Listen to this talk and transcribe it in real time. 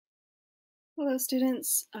Hello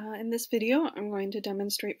students, in this video I'm going to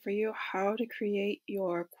demonstrate for you how to create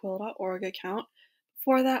your Quill.org account.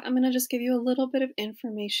 For that I'm going to just give you a little bit of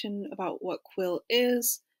information about what Quill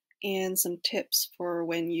is and some tips for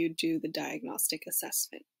when you do the diagnostic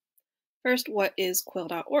assessment. First, what is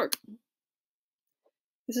Quill.org?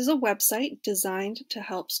 This is a website designed to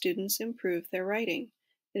help students improve their writing.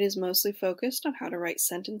 It is mostly focused on how to write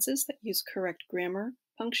sentences that use correct grammar,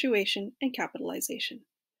 punctuation, and capitalization.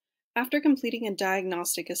 After completing a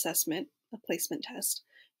diagnostic assessment, a placement test,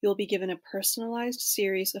 you'll be given a personalized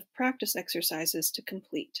series of practice exercises to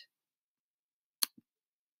complete.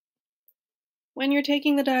 When you're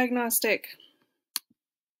taking the diagnostic,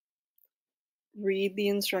 read the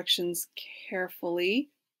instructions carefully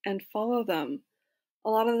and follow them. A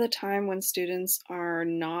lot of the time when students are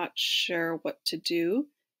not sure what to do,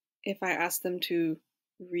 if I ask them to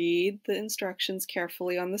read the instructions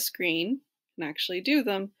carefully on the screen and actually do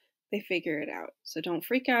them, they figure it out. So don't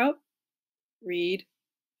freak out. Read,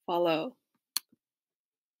 follow.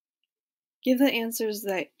 Give the answers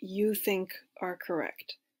that you think are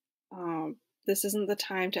correct. This isn't the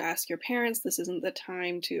time to ask your parents. This isn't the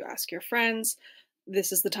time to ask your friends.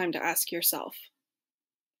 This is the time to ask yourself.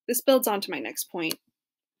 This builds on to my next point.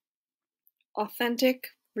 Authentic,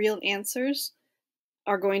 real answers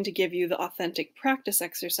are going to give you the authentic practice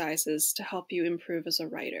exercises to help you improve as a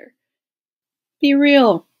writer. Be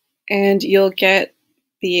real, and you'll get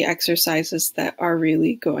the exercises that are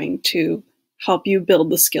really going to help you build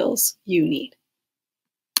the skills you need.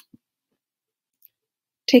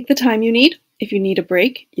 Take the time you need. If you need a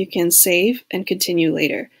break, you can save and continue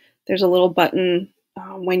later. There's a little button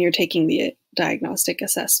when you're taking the diagnostic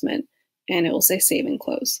assessment, and it will say save and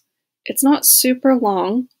close. It's not super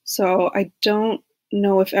long, so I don't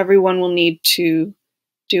know if everyone will need to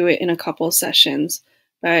do it in a couple sessions.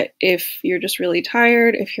 But if you're just really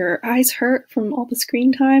tired, if your eyes hurt from all the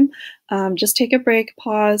screen time, just take a break,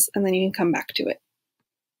 pause, and then you can come back to it.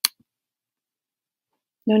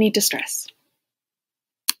 No need to stress.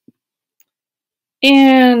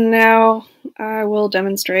 And now I will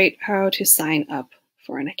demonstrate how to sign up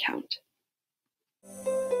for an account.